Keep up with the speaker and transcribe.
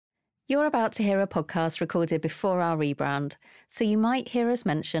You're about to hear a podcast recorded before our rebrand, so you might hear us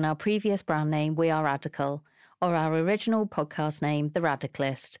mention our previous brand name, We Are Radical, or our original podcast name, The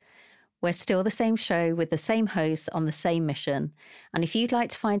Radicalist. We're still the same show with the same hosts on the same mission. And if you'd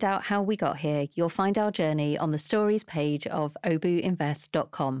like to find out how we got here, you'll find our journey on the stories page of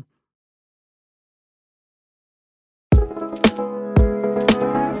obuinvest.com.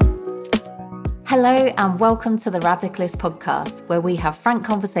 Hello and welcome to the Radicalist podcast, where we have frank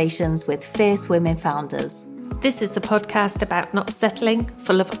conversations with fierce women founders. This is the podcast about not settling,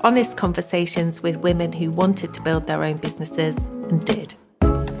 full of honest conversations with women who wanted to build their own businesses and did.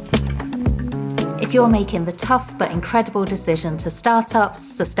 If you're making the tough but incredible decision to start up,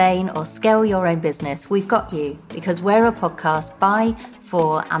 sustain or scale your own business, we've got you, because we're a podcast by,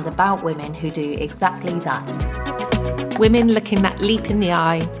 for and about women who do exactly that. Women looking that leap in the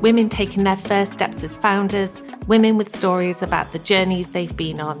eye, women taking their first steps as founders, women with stories about the journeys they've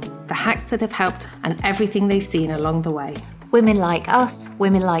been on, the hacks that have helped and everything they've seen along the way. Women like us,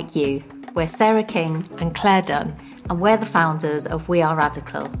 women like you. We're Sarah King and Claire Dunn. And we're the founders of We Are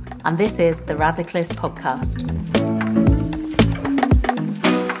Radical. And this is the Radicalist podcast.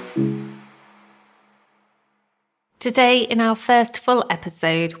 Today, in our first full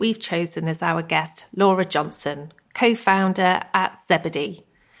episode, we've chosen as our guest Laura Johnson, co-founder at Zebedee.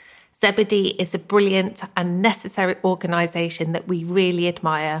 Zebedee is a brilliant and necessary organisation that we really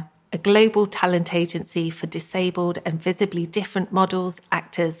admire, a global talent agency for disabled and visibly different models,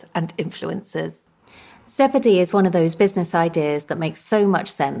 actors and influencers. Zebedee is one of those business ideas that makes so much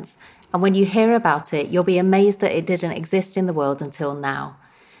sense, and when you hear about it, you'll be amazed that it didn't exist in the world until now.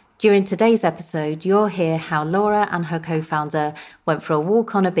 During today's episode, you'll hear how Laura and her co-founder went for a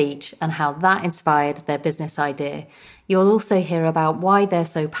walk on a beach and how that inspired their business idea. You'll also hear about why they're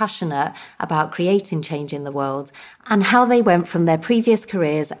so passionate about creating change in the world and how they went from their previous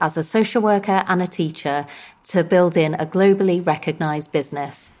careers as a social worker and a teacher to building a globally recognised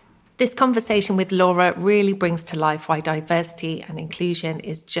business. This conversation with Laura really brings to life why diversity and inclusion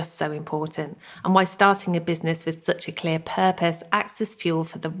is just so important and why starting a business with such a clear purpose acts as fuel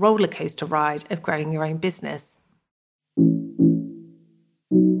for the rollercoaster ride of growing your own business.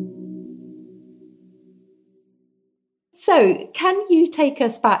 So, can you take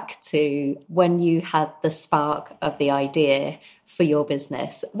us back to when you had the spark of the idea for your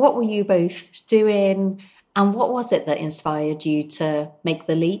business? What were you both doing? And what was it that inspired you to make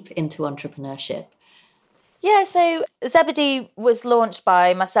the leap into entrepreneurship? Yeah, so Zebedee was launched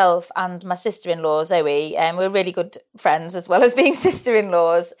by myself and my sister-in-law, Zoe, and we're really good friends as well as being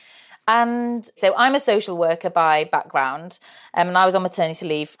sister-in-laws. And so I'm a social worker by background, and I was on maternity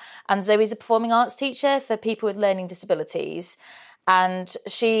leave. And Zoe's a performing arts teacher for people with learning disabilities. And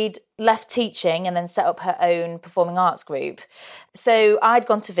she'd left teaching and then set up her own performing arts group. So I'd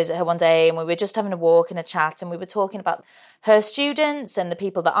gone to visit her one day and we were just having a walk and a chat, and we were talking about her students and the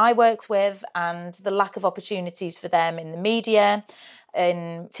people that I worked with and the lack of opportunities for them in the media,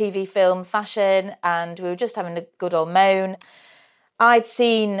 in TV, film, fashion, and we were just having a good old moan. I'd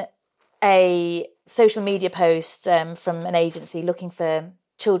seen a social media post from an agency looking for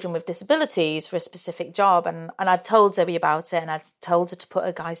children with disabilities for a specific job, and I'd told Zoe about it, and I'd told her to put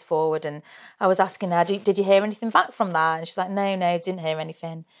her guys forward, and I was asking her, did you hear anything back from that? And she's like, no, didn't hear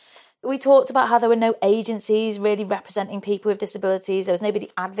anything. We talked about how there were no agencies really representing people with disabilities. There was nobody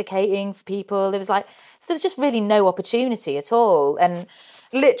advocating for people. There was just really no opportunity at all. And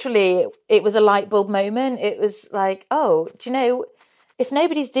literally it was a light bulb moment. It was like, oh, do you know, if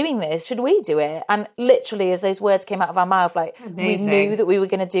nobody's doing this, should we do it? And literally, as those words came out of our mouth, like, amazing. We knew that we were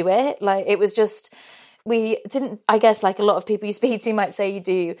going to do it. Like, it was just, we didn't, I guess, like a lot of people you speak to might say, you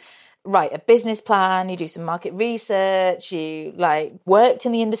do write a business plan, you do some market research, you like worked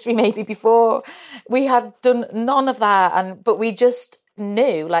in the industry maybe before. We had done none of that. But we just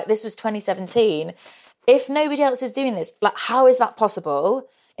knew, like, this was 2017. If nobody else is doing this, like, how is that possible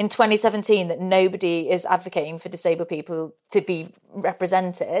in 2017 that nobody is advocating for disabled people to be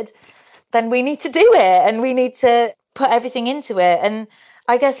represented? Then we need to do it and we need to put everything into it. And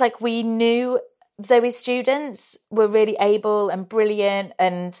I guess, like, we knew Zoe's students were really able and brilliant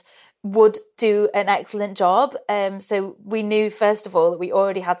and would do an excellent job. So we knew, first of all, that we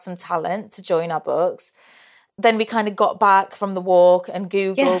already had some talent to join our books. Then we kind of got back from the walk and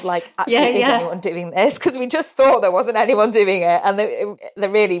Googled, is anyone doing this? Because we just thought there wasn't anyone doing it. And there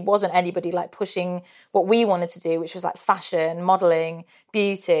really wasn't anybody like pushing what we wanted to do, which was like fashion, modelling,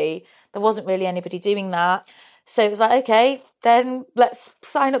 beauty. There wasn't really anybody doing that. So it was like, okay, then let's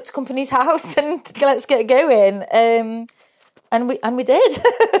sign up to Companies House and let's get going. And we did.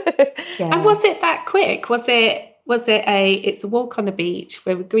 Yeah. And was it that quick? Was Was it it's a walk on the beach,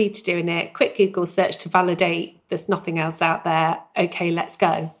 we agreed to doing it, quick Google search to validate there's nothing else out there, okay, let's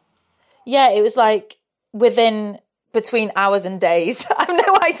go? Yeah, it was like between hours and days. I have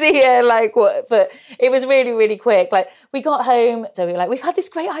no idea like what, but it was really, really quick. Like we got home, so we were like, we've had this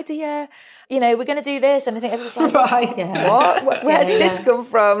great idea, we're going to do this. And I think everyone's like, right, yeah. What? Where's this come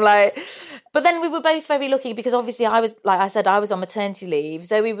from? Like, but then we were both very lucky because obviously I was, like I said, I was on maternity leave.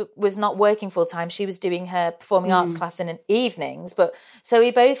 Zoe was not working full time. She was doing her performing arts class in the evenings. But so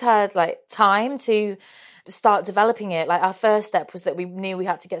we both had like time to start developing it. Like our first step was that we knew we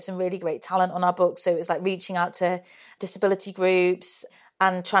had to get some really great talent on our books. So it was like reaching out to disability groups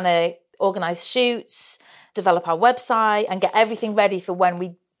and trying to organise shoots, develop our website and get everything ready for when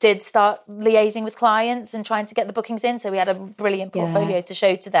we did start liaising with clients and trying to get the bookings in. So we had a brilliant portfolio to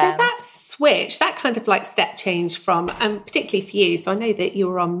show to them. So that switch, that kind of like step change from, particularly for you, so I know that you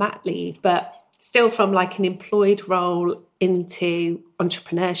were on mat leave, but still from like an employed role into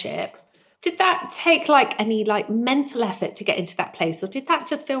entrepreneurship. Did that take like any like mental effort to get into that place, or did that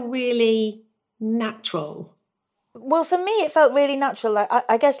just feel really natural? Well, for me, it felt really natural. Like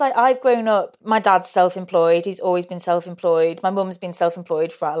I guess like I've grown up, my dad's self-employed. He's always been self-employed. My mum's been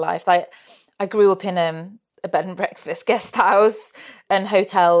self-employed throughout her life. Like I grew up in a bed and breakfast guest house and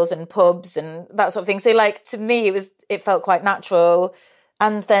hotels and pubs and that sort of thing. So like to me, it felt quite natural.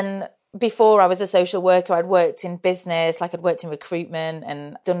 And then before I was a social worker, I'd worked in business, like I'd worked in recruitment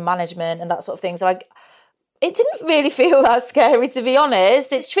and done management and that sort of thing. So like it didn't really feel that scary, to be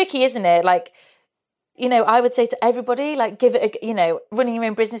honest. It's tricky, isn't it? Like, I would say to everybody, like, give it running your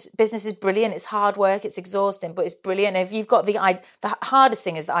own business is brilliant. It's hard work. It's exhausting, but it's brilliant. And if you've got the hardest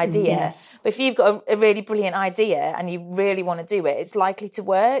thing is the idea. Yes. But if you've got a really brilliant idea and you really want to do it, it's likely to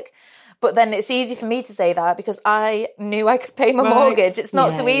work. But then it's easy for me to say that because I knew I could pay my mortgage. It's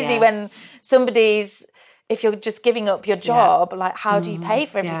not so easy when if you're just giving up your job, like, how do you pay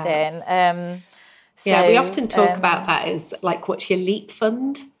for everything? We often talk about that as like, what's your leap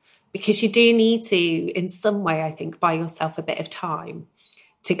fund? Because you do need to, in some way, I think, buy yourself a bit of time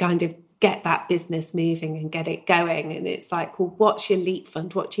to kind of get that business moving and get it going. And it's like, well, what's your leap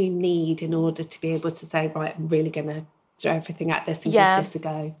fund? What do you need in order to be able to say, right, I'm really going to throw everything at this and give this a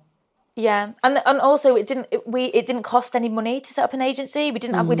go? Yeah, and also it didn't cost any money to set up an agency. We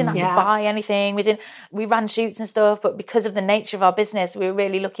didn't have to buy anything. We ran shoots and stuff, but because of the nature of our business, we were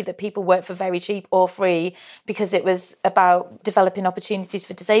really lucky that people worked for very cheap or free because it was about developing opportunities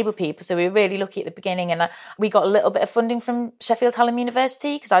for disabled people. So we were really lucky at the beginning, and we got a little bit of funding from Sheffield Hallam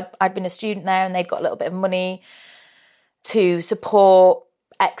University because I'd been a student there, and they'd got a little bit of money to support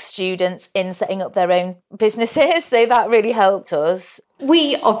ex-students in setting up their own businesses. So that really helped us.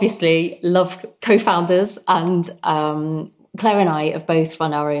 We obviously love co-founders, and Claire and I have both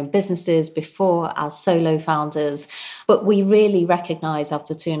run our own businesses before as solo founders, but we really recognise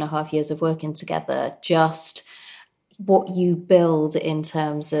after 2.5 years of working together just what you build in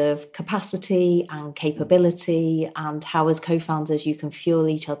terms of capacity and capability, and how as co-founders you can fuel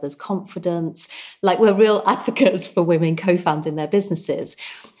each other's confidence. Like, we're real advocates for women co-founding their businesses.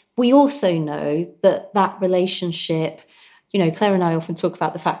 We also know that relationship, Claire and I often talk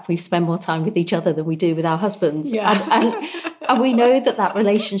about the fact we spend more time with each other than we do with our husbands. Yeah. And we know that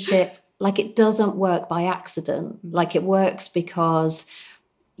relationship, like, it doesn't work by accident. Like, it works because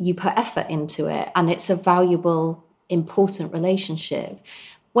you put effort into it, and it's a valuable, important relationship.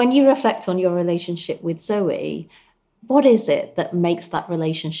 When you reflect on your relationship with Zoe, what is it that makes that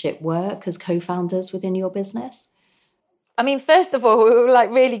relationship work as co-founders within your business? I mean, first of all, we were like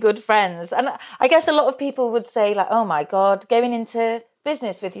really good friends. And I guess a lot of people would say like, oh my God, going into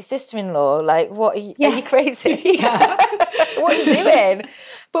business with your sister-in-law, like, what are you crazy? What are you doing?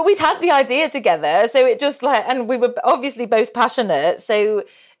 But we'd had the idea together. So it just like, and we were obviously both passionate. So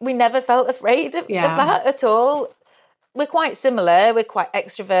we never felt afraid of that at all. We're quite similar. We're quite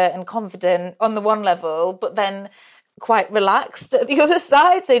extrovert and confident on the one level, but then quite relaxed at the other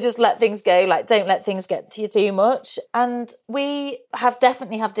side. So just let things go. Like, don't let things get to you too much. And we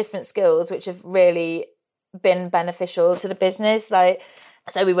definitely have different skills, which have really been beneficial to the business. Like,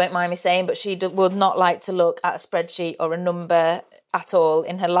 so we won't mind me saying, but she would not like to look at a spreadsheet or a number at all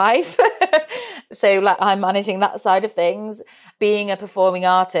in her life. So like, I'm managing that side of things. Being a performing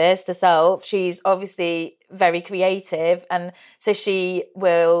artist herself, she's obviously very creative, and so she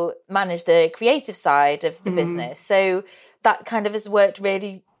will manage the creative side of the business. So that kind of has worked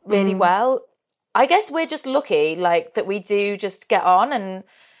really, really well. I guess we're just lucky, like, that we do just get on, and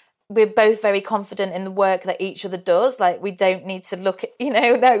we're both very confident in the work that each other does. Like, we don't need to look at,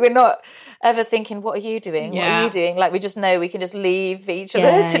 no, we're not ever thinking, what are you doing? What are you doing? Like, we just know we can just leave each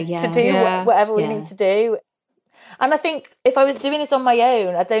other to do whatever we need to do. And I think if I was doing this on my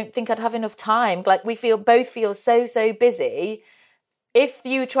own, I don't think I'd have enough time. Like we both feel so busy. If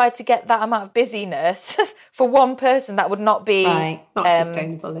you tried to get that amount of busyness for one person, that would not be not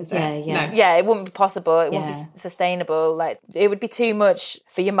sustainable, is it? Yeah. No. Yeah, it wouldn't be possible. It wouldn't be sustainable. Like it would be too much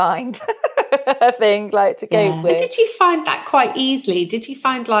for your mind, I think, like to cope with. Did you find that quite easily? Did you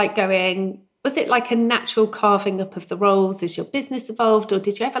find like was it like a natural carving up of the roles as your business evolved, or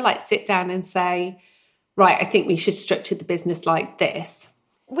did you ever like sit down and say, right, I think we should structure the business like this?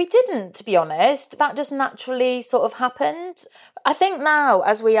 We didn't, to be honest. That just naturally sort of happened. I think now,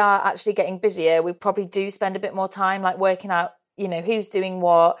 as we are actually getting busier, we probably do spend a bit more time like working out, who's doing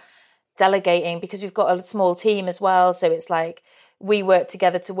what, delegating, because we've got a small team as well. So it's like we work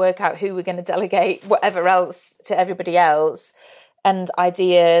together to work out who we're going to delegate whatever else to everybody else, and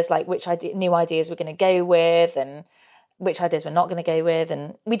ideas, like which new ideas we're going to go with and which ideas we're not going to go with.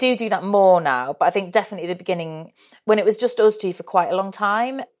 And we do that more now. But I think definitely at the beginning, when it was just us two for quite a long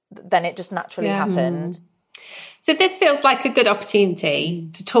time, then it just naturally happened. So this feels like a good opportunity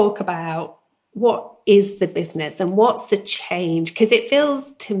to talk about what is the business and what's the change, because it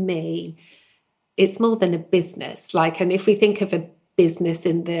feels to me it's more than a business. Like, and if we think of a business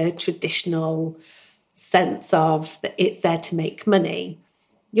in the traditional sense of that it's there to make money,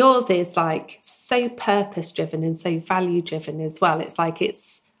 yours is like so purpose driven and so value driven as well. It's like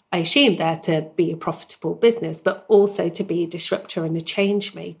I assume there to be a profitable business, but also to be a disruptor and a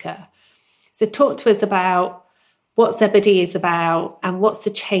change maker. So talk to us about what Zebedee is about and what's the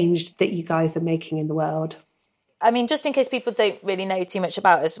change that you guys are making in the world. I mean, just in case people don't really know too much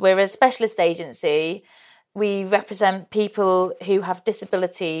about us, we're a specialist agency. We represent people who have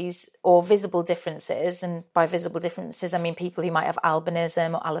disabilities or visible differences. And by visible differences, I mean people who might have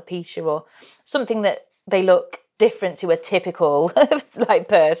albinism or alopecia or something that they look different to a typical like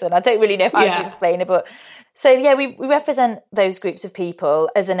person. I don't really know how to explain it, but so we represent those groups of people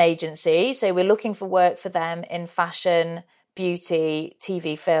as an agency. So we're looking for work for them in fashion, beauty,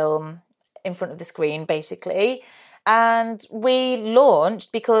 TV, film, in front of the screen, basically. And we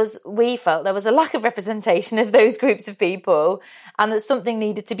launched because we felt there was a lack of representation of those groups of people and that something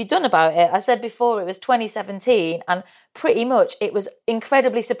needed to be done about it. I said before, it was 2017, and pretty much it was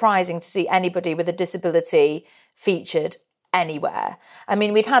incredibly surprising to see anybody with a disability featured anywhere. I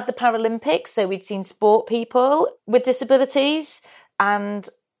mean, we'd had the Paralympics, so we'd seen sport people with disabilities, and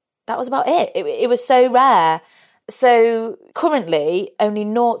that was about it. It was so rare. So currently, only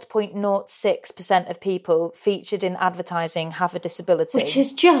 0.06% of people featured in advertising have a disability. Which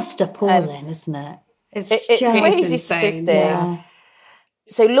is just appalling, isn't it? It's a crazy statistic. Yeah.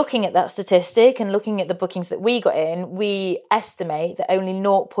 So looking at that statistic and looking at the bookings that we got in, we estimate that only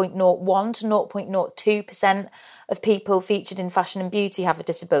 0.01 to 0.02% of people featured in fashion and beauty have a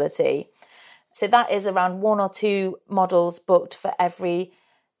disability. So that is around 1 or 2 models booked for every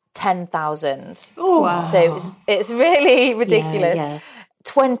 10,000. Oh, wow. So it's really ridiculous. Yeah.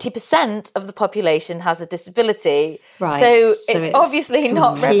 20% of the population has a disability. Right. So it's obviously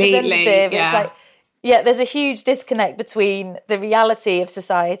not representative. Yeah. It's like, there's a huge disconnect between the reality of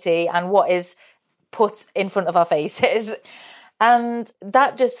society and what is put in front of our faces. And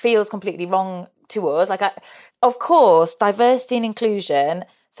that just feels completely wrong to us. Like, of course, diversity and inclusion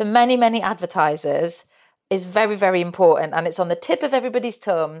for many, many advertisers is very, very important, and it's on the tip of everybody's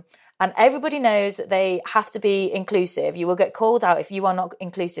tongue, and everybody knows that they have to be inclusive. You will get called out if you are not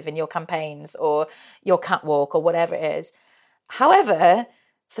inclusive in your campaigns or your catwalk or whatever it is. However,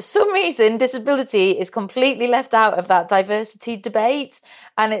 for some reason, disability is completely left out of that diversity debate,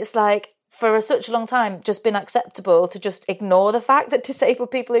 and it's like, for such a long time, just been acceptable to just ignore the fact that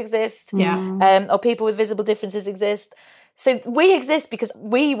disabled people exist, or people with visible differences exist. So we exist because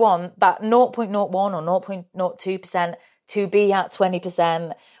we want that 0.01 or 0.02% to be at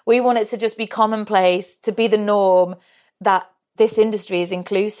 20%. We want it to just be commonplace, to be the norm, that this industry is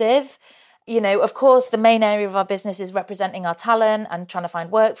inclusive. Of course, the main area of our business is representing our talent and trying to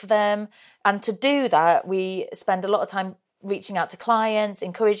find work for them. And to do that, we spend a lot of time reaching out to clients,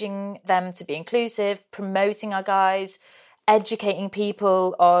 encouraging them to be inclusive, promoting our guys, educating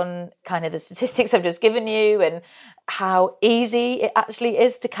people on kind of the statistics I've just given you and how easy it actually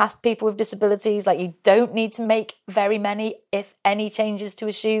is to cast people with disabilities. Like, you don't need to make very many, if any, changes to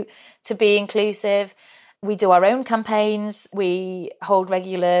a shoot to be inclusive. We do our own campaigns. We hold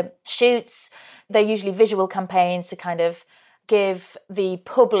regular shoots. They're usually visual campaigns to kind of give the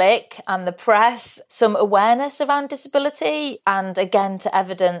public and the press some awareness around disability, and again to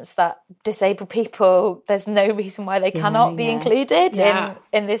evidence that disabled people, there's no reason why they cannot be included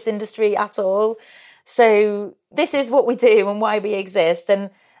in this industry at all. So this is what we do and why we exist. And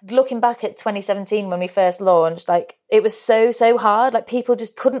Looking back at 2017 when we first launched, like it was so hard. Like people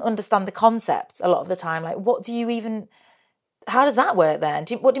just couldn't understand the concept a lot of the time. Like, how does that work then?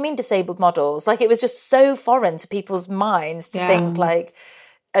 What do you mean disabled models? Like it was just so foreign to people's minds to think like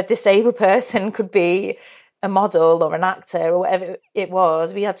a disabled person could be a model or an actor or whatever it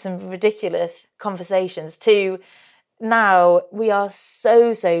was. We had some ridiculous conversations too. Now we are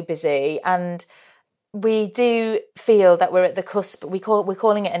so busy, and we do feel that we're at the cusp. We're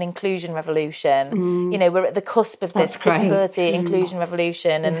calling it an inclusion revolution. You know, we're at the cusp of this disability inclusion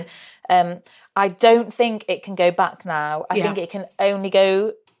revolution, and I don't think it can go back now. I think it can only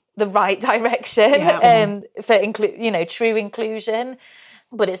go the right direction for true inclusion.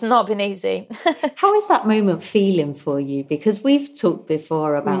 But it's not been easy. How is that moment feeling for you? Because we've talked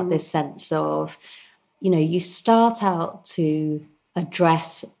before about this sense of, you start out to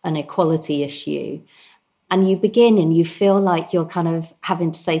address an equality issue, and you begin and you feel like you're kind of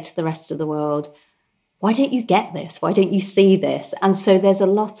having to say to the rest of the world, why don't you get this? Why don't you see this? And so there's a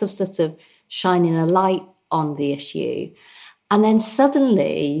lot of sort of shining a light on the issue. And then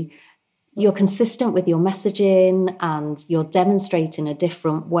suddenly you're consistent with your messaging and you're demonstrating a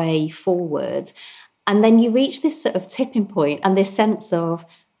different way forward. And then you reach this sort of tipping point and this sense of,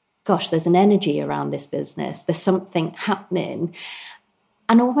 gosh, there's an energy around this business. There's something happening.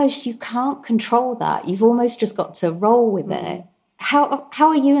 And almost you can't control that. You've almost just got to roll with it. How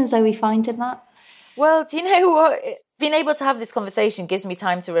are you and Zoe finding that? Well, do you know what? Being able to have this conversation gives me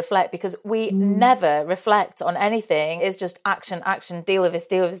time to reflect, because we never reflect on anything. It's just action, deal with this.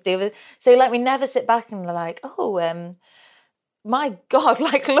 So like we never sit back and we're like, my God,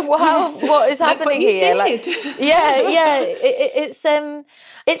 like what is happening here? Like,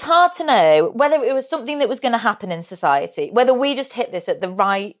 it's hard to know whether it was something that was going to happen in society, whether we just hit this at the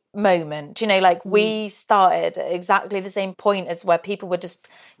right moment. Like we started at exactly the same point as where people were just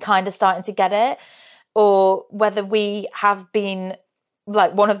kind of starting to get it, or whether we have been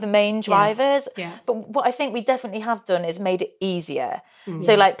like one of the main drivers. But what I think we definitely have done is made it easier.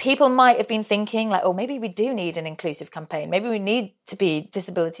 So like people might have been thinking like, oh, maybe we do need an inclusive campaign, maybe we need to be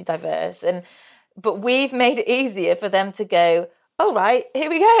disability diverse, but we've made it easier for them to go, oh right, here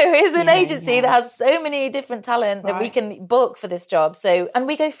we go, here's an agency that has so many different talent that we can book for this job. So, and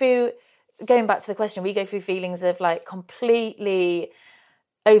we go through, going back to the question, we go through feelings of like completely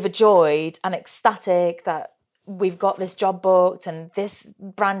overjoyed and ecstatic that we've got this job booked and this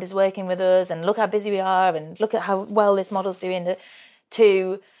brand is working with us, and look how busy we are, and look at how well this model's doing,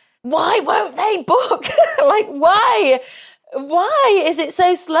 to why won't they book? Like, why is it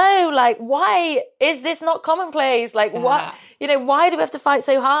so slow? Like, why is this not commonplace? Like, why do we have to fight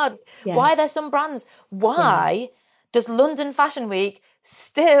so hard? Why are there some brands? Why does London Fashion Week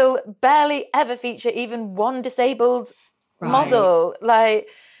still barely ever feature even one disabled model? Like,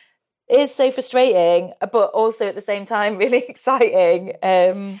 it's so frustrating, but also at the same time really exciting.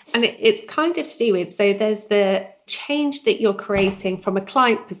 And it's kind of to do with, so there's the change that you're creating from a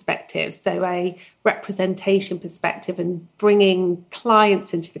client perspective, so a representation perspective, and bringing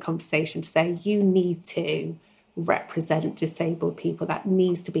clients into the conversation to say, you need to represent disabled people. That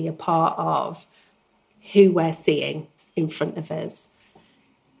needs to be a part of who we're seeing in front of us.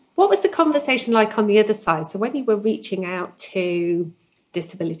 What was the conversation like on the other side? So when you were reaching out to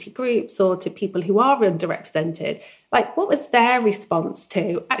disability groups or to people who are underrepresented, like what was their response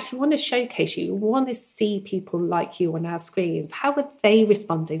to, actually want to showcase you, want to see people like you on our screens? How were they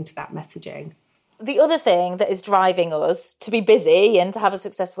responding to that messaging? The other thing that is driving us to be busy and to have a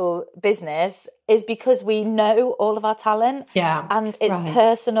successful business is because we know all of our talent, and it's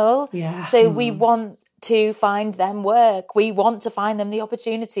personal. So we want to find them work. We want to find them the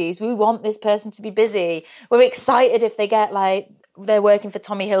opportunities. We want this person to be busy. We're excited if they get like, they're working for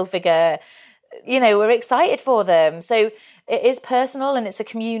Tommy Hilfiger, we're excited for them. So it is personal and it's a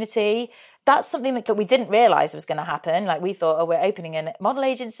community. That's something that we didn't realise was going to happen. Like we thought, we're opening a model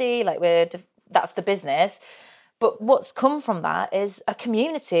agency, like that's the business. But what's come from that is a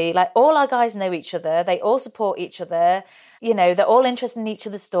community. Like all our guys know each other. They all support each other. They're all interested in each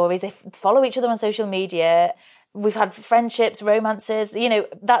other's stories. They follow each other on social media. We've had friendships, romances,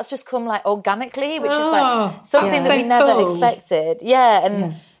 that's just come like organically, which is like something that we never expected.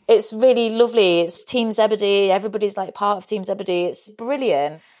 It's really lovely. It's Team Zebedee. Everybody's like part of Team Zebedee. It's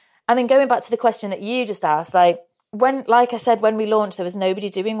brilliant. And then going back to the question that you just asked, like I said, when we launched, there was nobody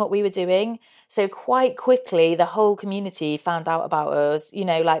doing what we were doing. So quite quickly, the whole community found out about us,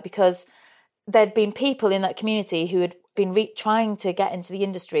 because there'd been people in that community who had been trying to get into the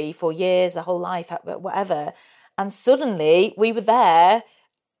industry for years, their whole life, whatever. And suddenly we were there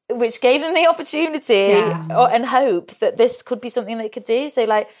which gave them the opportunity and hope that this could be something they could do. So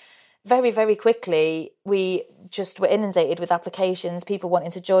like very, very quickly, we just were inundated with applications, people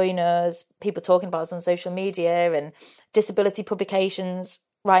wanting to join us, people talking about us on social media, and disability publications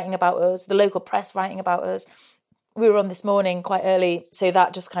writing about us, the local press writing about us. We were on this morning quite early, so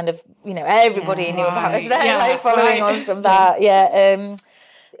that just kind of, everybody knew about us there, following on from that.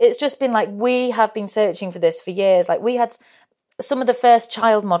 It's just been like, we have been searching for this for years. Like, we had some of the first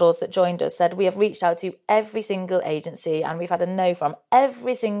child models that joined us said, we have reached out to every single agency and we've had a no from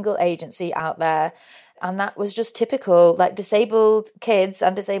every single agency out there. And that was just typical, like disabled kids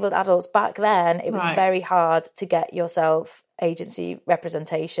and disabled adults back then. It was very hard to get yourself agency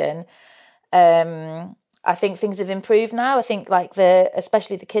representation. I think things have improved now. I think like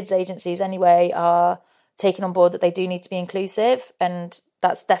especially the kids agencies anyway are taking on board that they do need to be inclusive, and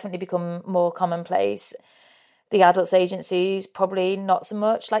that's definitely become more commonplace. The adults agencies, probably not so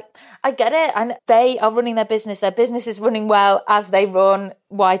much. Like, I get it. And they are running their business is running well as they run.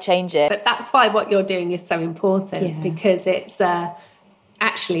 Why change it? But that's why what you're doing is so important, because it's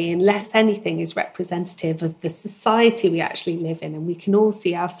actually, unless anything is representative of the society we actually live in and we can all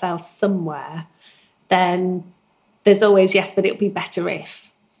see ourselves somewhere, then there's always, yes, but it'll be better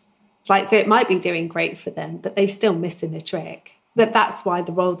if. Like, so it might be doing great for them, but they're still missing a trick. But that's why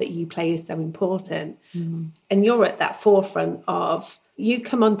the role that you play is so important. And you're at that forefront of, you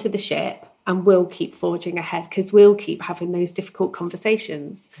come onto the ship and we'll keep forging ahead, because we'll keep having those difficult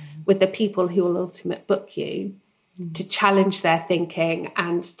conversations with the people who will ultimately book you to challenge their thinking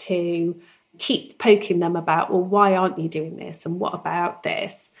and to keep poking them about, well, why aren't you doing this? And what about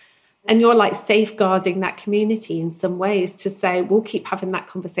this? And you're like safeguarding that community in some ways to say, we'll keep having that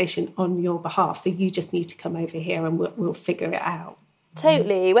conversation on your behalf. So you just need to come over here and we'll figure it out.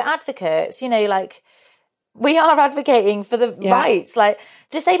 Totally. We're advocates, like we are advocating for the rights. Like,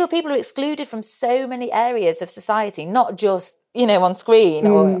 disabled people are excluded from so many areas of society, not just, on screen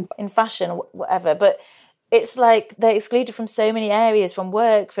or in fashion or whatever, but it's like they're excluded from so many areas, from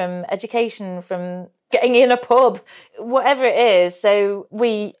work, from education, from getting in a pub, whatever it is. So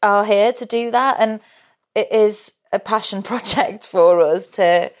we are here to do that. And it is a passion project for us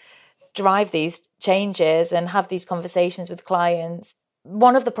to drive these changes and have these conversations with clients.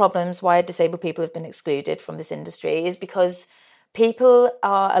 One of the problems why disabled people have been excluded from this industry is because people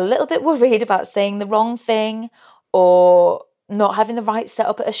are a little bit worried about saying the wrong thing, or not having the right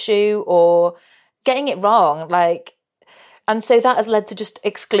setup at a shoot, or getting it wrong. And so that has led to just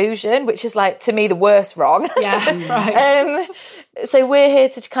exclusion, which is, like, to me, the worst wrong. So we're here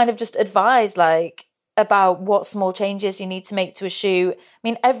to kind of just advise, about what small changes you need to make to a shoot. I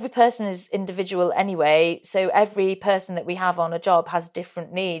mean, every person is individual anyway, so every person that we have on a job has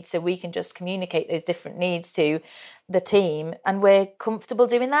different needs, so we can just communicate those different needs to the team, and we're comfortable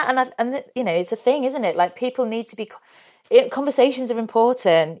doing that. And it's a thing, isn't it? Like, people need to be... Conversations are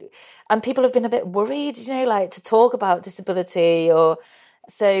important, and people have been a bit worried, to talk about disability or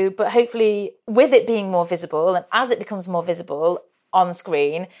so. But hopefully, with it being more visible, and as it becomes more visible on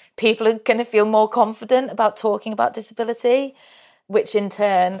screen, people are going to feel more confident about talking about disability, which in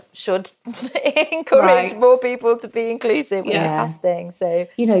turn should encourage more people to be inclusive with casting. So,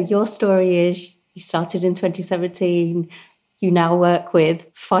 your story is you started in 2017. You now work with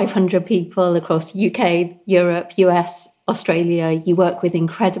 500 people across UK, Europe, US, Australia. You work with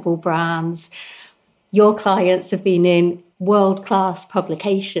incredible brands. Your clients have been in world-class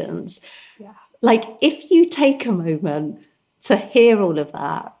publications. Yeah. Like, if you take a moment to hear all of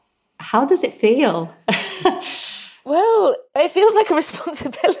that, how does it feel? Well, it feels like a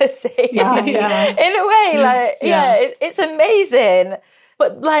responsibility in a way. It's amazing.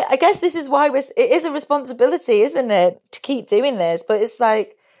 But I guess this is why it is a responsibility, isn't it, to keep doing this? But it's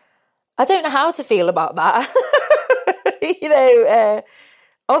like, I don't know how to feel about that.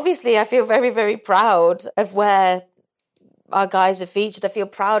 Obviously I feel very, very proud of where our guys are featured. I feel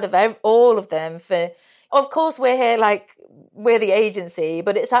proud of all of them. Of course, we're here, we're the agency,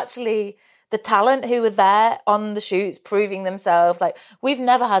 but it's actually the talent who were there on the shoots proving themselves. We've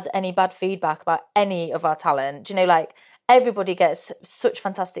never had any bad feedback about any of our talent. Everybody gets such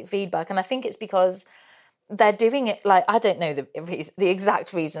fantastic feedback. And I think it's because they're doing it, I don't know the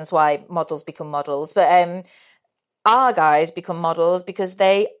exact reasons why models become models, but our guys become models because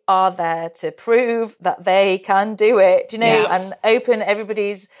they are there to prove that they can do it, and open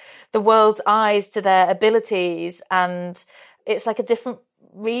the world's eyes to their abilities. And it's a different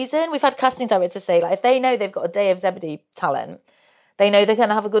reason. We've had casting directors say, if they know they've got a day of Zebedee talent, they know they're going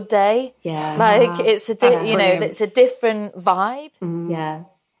to have a good day. Yeah. It's a it's a different vibe. Yeah.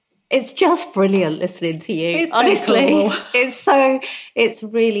 It's just brilliant listening to you. It's so honestly, cool. it's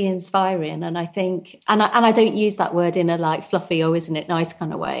really inspiring. And I think, and I don't use that word in a like fluffy, oh, isn't it nice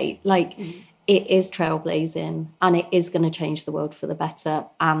kind of way. Like it is trailblazing and it is going to change the world for the better.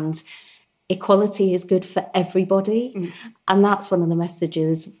 And equality is good for everybody. And that's one of the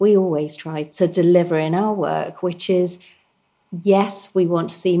messages we always try to deliver in our work, which is, yes, we want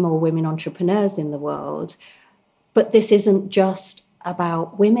to see more women entrepreneurs in the world, but this isn't just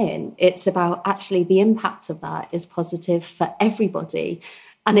about women. It's about actually the impact of that is positive for everybody.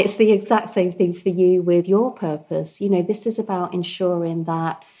 And it's the exact same thing for you with your purpose. You know, this is about ensuring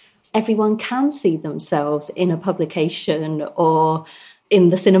that everyone can see themselves in a publication or in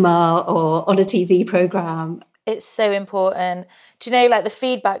the cinema or on a TV program. It's so important. Do you know, like the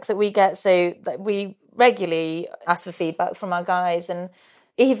feedback that we get? So like, we regularly ask for feedback from our guys, and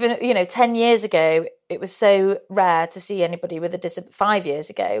even, 10 years ago, it was so rare to see anybody with a disability. 5 years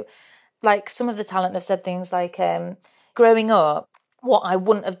ago, like some of the talent have said things like, growing up, what I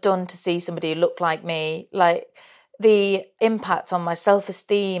wouldn't have done to see somebody look like me, like the impact on my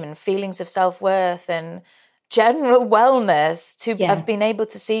self-esteem and feelings of self-worth and general wellness, to have been able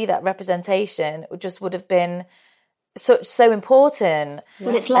to see that representation just would have been so important.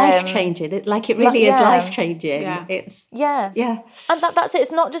 Well, it's life-changing. It really is life-changing. Yeah. It's And that's it.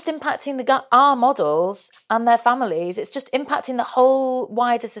 It's not just impacting our models and their families. It's just impacting the whole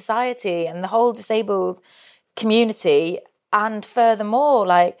wider society and the whole disabled community. And furthermore,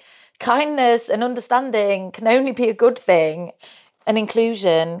 like kindness and understanding can only be a good thing, and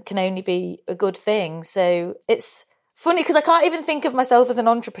inclusion can only be a good thing. So it's funny because I can't even think of myself as an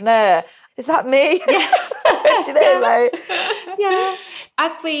entrepreneur. Is that me? Yeah. Do you know, like, yeah.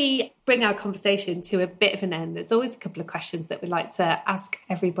 As we bring our conversation to a bit of an end, there's always a couple of questions that we like to ask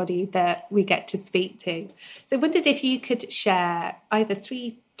everybody that we get to speak to. So I wondered if you could share either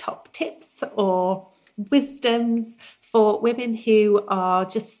 3 top tips or wisdoms for women who are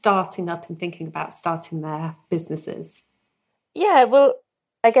just starting up and thinking about starting their businesses. Yeah, well,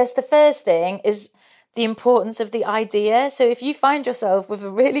 I guess the first thing is the importance of the idea. So if you find yourself with a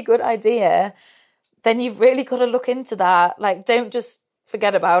really good idea, then you've really got to look into that. Like, don't just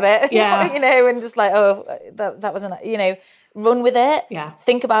forget about it, and just like, oh, that wasn't, run with it,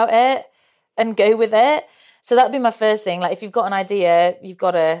 think about it and go with it. So that'd be my first thing. Like, if you've got an idea, you've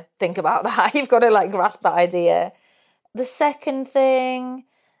got to think about that. You've got to like grasp that idea. The second thing,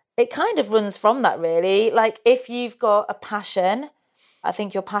 it kind of runs from that really. Like, if you've got a passion, I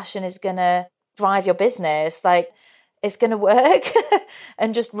think your passion is going to drive your business. Like, it's going to work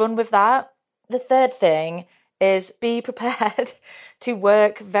and just run with that. The third thing is be prepared to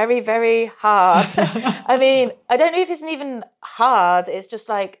work very, very hard. I mean, I don't know if it's even hard. It's just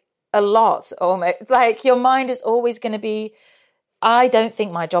like a lot almost. Like, your mind is always going to be, I don't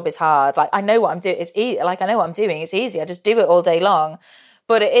think my job is hard. Like, I know what I'm doing. It's easy. Like, I know what I'm doing. It's easy. I just do it all day long.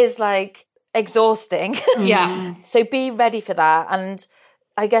 But it is like exhausting. Yeah. So be ready for that. And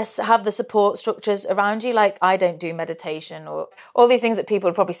I guess have the support structures around you. Like, I don't do meditation or all these things that people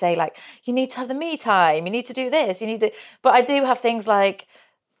would probably say, like, you need to have the me time, you need to do this, you need to, but I do have things like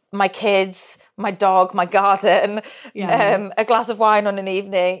my kids, my dog, my garden, a glass of wine on an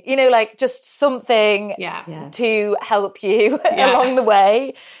evening, like just something to help you along the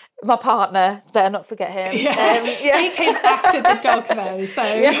way. My partner, better not forget him. He came after the dog though, so.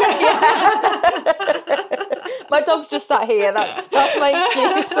 My dog's just sat here. That's my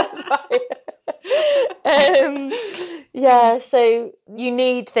excuse. That's fine. So you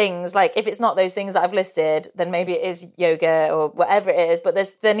need things like, if it's not those things that I've listed, then maybe it is yoga or whatever it is. But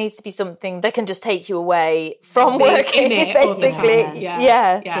there needs to be something that can just take you away from working, basically.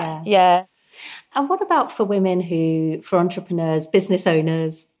 Yeah. And what about for women for entrepreneurs, business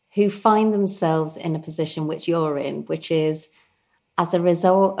owners, who find themselves in a position which you're in, which is as a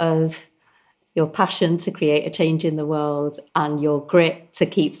result of your passion to create a change in the world and your grit to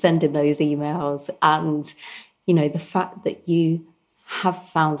keep sending those emails and, the fact that you have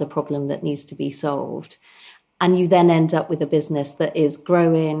found a problem that needs to be solved, and you then end up with a business that is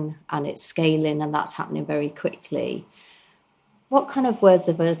growing and it's scaling and that's happening very quickly. What kind of words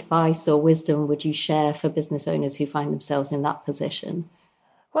of advice or wisdom would you share for business owners who find themselves in that position?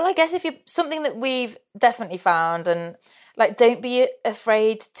 Well, I guess something that we've definitely found, and like, don't be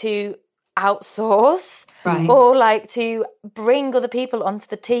afraid to outsource or like to bring other people onto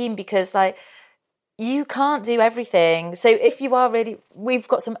the team, because like, you can't do everything. So if you are we've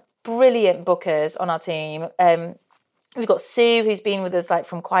got some brilliant bookers on our team. We've got Sue, who's been with us like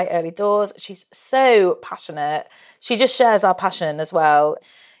from quite early doors. She's so passionate. She just shares our passion as well.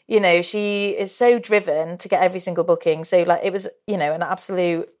 She is so driven to get every single booking. So like, it was, an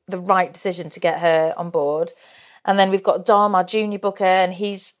absolute the right decision to get her on board. And then we've got Dom, our junior booker, and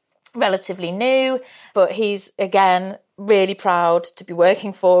he's relatively new, but he's, again, really proud to be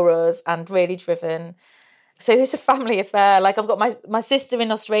working for us and really driven. So it's a family affair. Like, I've got my sister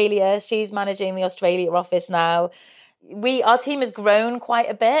in Australia. She's managing the Australia office now. Our team has grown quite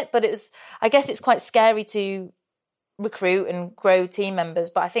a bit, but I guess it's quite scary to recruit and grow team members,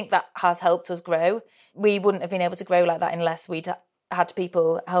 but I think that has helped us grow. We wouldn't have been able to grow like that unless we'd had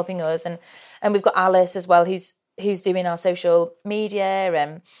people helping us. And we've got Alice as well, who's doing our social media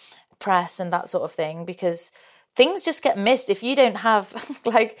and press and that sort of thing, because things just get missed if you don't have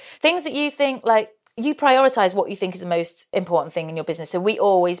like things that you think, like, you prioritize what you think is the most important thing in your business. So we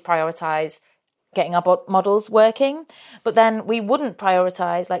always prioritize getting our models working, but then we wouldn't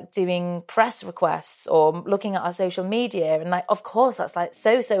prioritize like doing press requests or looking at our social media. And like, of course, that's like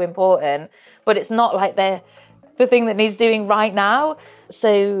so important, but it's not like the thing that needs doing right now.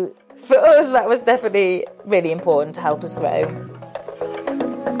 So for us, that was definitely really important to help us grow.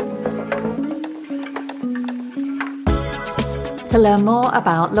 To learn more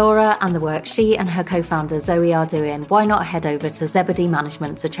about Laura and the work she and her co-founder Zoe are doing, why not head over to Zebedee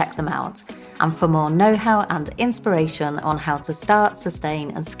Management to check them out? And for more know-how and inspiration on how to start,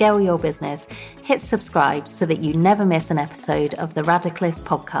 sustain and scale your business, hit subscribe so that you never miss an episode of the Radicalist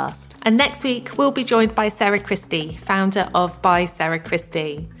podcast. And next week, we'll be joined by Sarah Christie, founder of By Sarah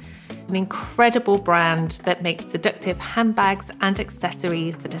Christie, an incredible brand that makes seductive handbags and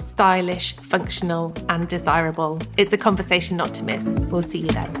accessories that are stylish, functional and desirable. It's a conversation not to miss. We'll see you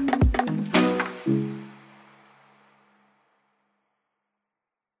then.